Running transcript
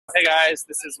Hey guys,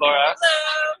 this is Laura.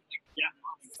 Hello. Yeah.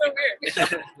 So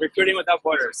weird. Recruiting Without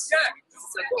Borders. Yeah.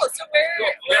 So cool. So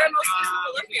where are most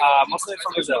people living? Mostly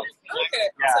from Brazil.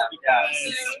 Okay. Yeah.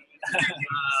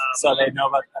 So they know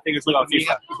about, I think it's about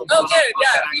FIFA. Oh, good.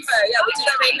 Yeah, FIFA. Yeah, we do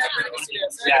that right now for the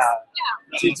studios. Right?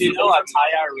 Yeah. Do you know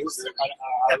Taya Arusu?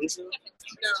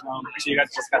 No. She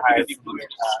just got hired from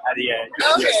at EA.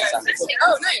 Okay.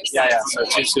 Oh, nice. Yeah. So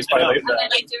she's probably late for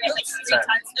that.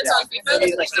 It's on FIFA.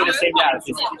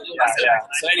 Yeah.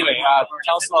 So anyway,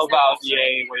 tell us all about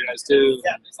EA, what you guys do.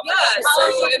 Yeah,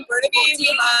 so in Burnaby we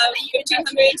have 1,500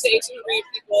 to 1,800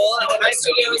 people, and our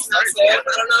studio is massive. I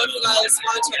don't know if you guys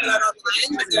want to check it out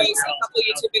online, but there's a couple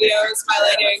YouTube videos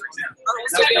highlighting our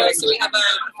whole studio. So we have a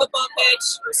football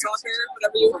pitch or soccer,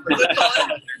 whatever you want to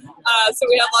call it. So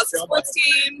we have lots of sports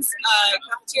teams,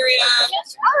 cafeteria,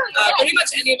 pretty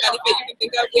much any benefit you can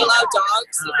think of. We allow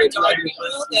dogs. If you're dog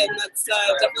people, then that's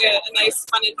definitely a nice,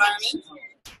 fun environment.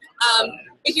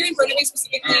 But here in Burnaby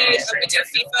specifically, we do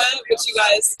FIFA, which you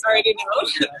guys already know.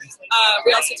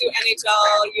 We also do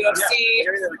NHL, UFC,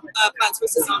 Plants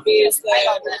vs. Zombies, the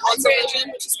console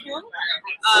version, which is cool.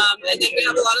 And then we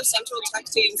have a lot of central tech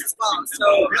teams as well.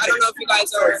 So I don't know if you guys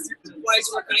are wanting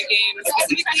to work on a game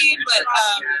specifically, but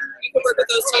you can work with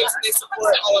those teams and they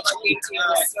support all of our game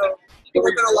teams. So we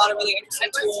work on a lot of really interesting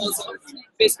tools and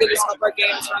basically just help our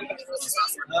games run better.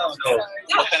 Cool.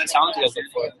 What kind of talent do you guys look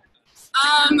for?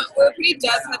 We're a pretty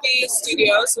dev-heavy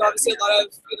studio, so obviously a lot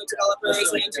of developers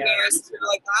and engineers and people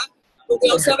like that. But we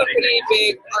also have a pretty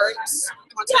big art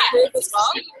content group as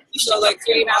well. So like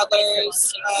 3D modelers,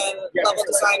 level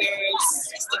designers,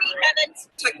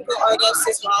 technical artists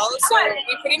as well. So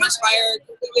we pretty much hire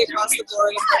completely across the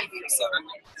board in Burnaby. So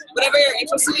whatever you're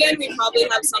interested in, we probably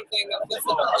have something that fits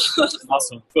the bill.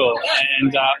 Awesome, cool.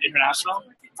 And international?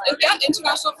 Yeah,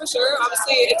 international for sure.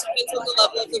 Obviously, it depends on the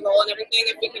level of the role and everything,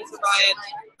 if we can provide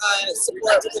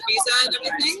support with the visa and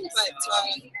everything. But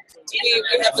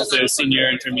we have So senior,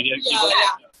 intermediate? Yeah.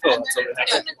 Cool.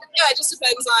 Yeah, it just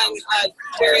depends on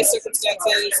various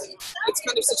circumstances. And it's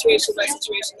kind of situation by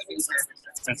situation that we assess.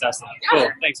 Fantastic.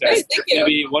 Cool. Thanks, guys. Great, thank you.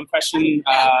 Maybe one question.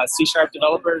 C#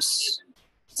 developers.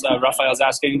 So Raphael's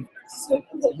asking.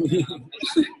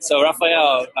 So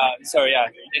Raphael,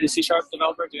 any C#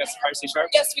 developer? Do you guys hire C#?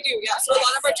 Yes, we do. Yeah, so a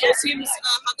lot of our tool teams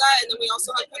have that, and then we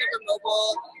also have kind of a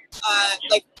mobile.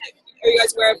 Are you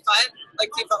guys aware of FUT, like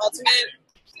FIFA Ultimate?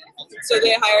 So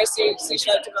they hire C#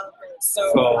 developers.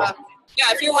 So cool.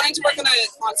 Yeah, if you're wanting to work on a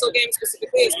console game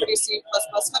specifically, it's pretty C++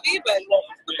 heavy, but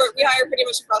we hire pretty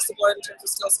much across the board in terms of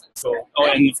skill sets. Cool. Oh,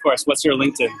 and of course, what's your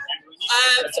LinkedIn?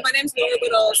 So my name's Laura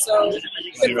Whittle, so you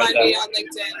can find me on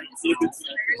LinkedIn.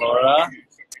 Laura.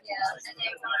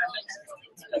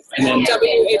 And then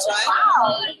WHITTLE.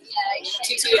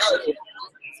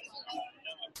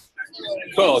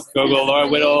 Cool. Google Laura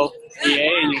Whittle EA,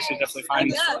 and you should definitely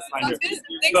find her. Thanks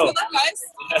Cool. for that, guys.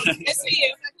 Nice to meet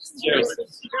you. Cheers. Okay,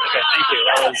 thank you.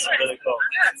 That was really cool.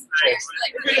 Cheers.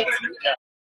 Yeah.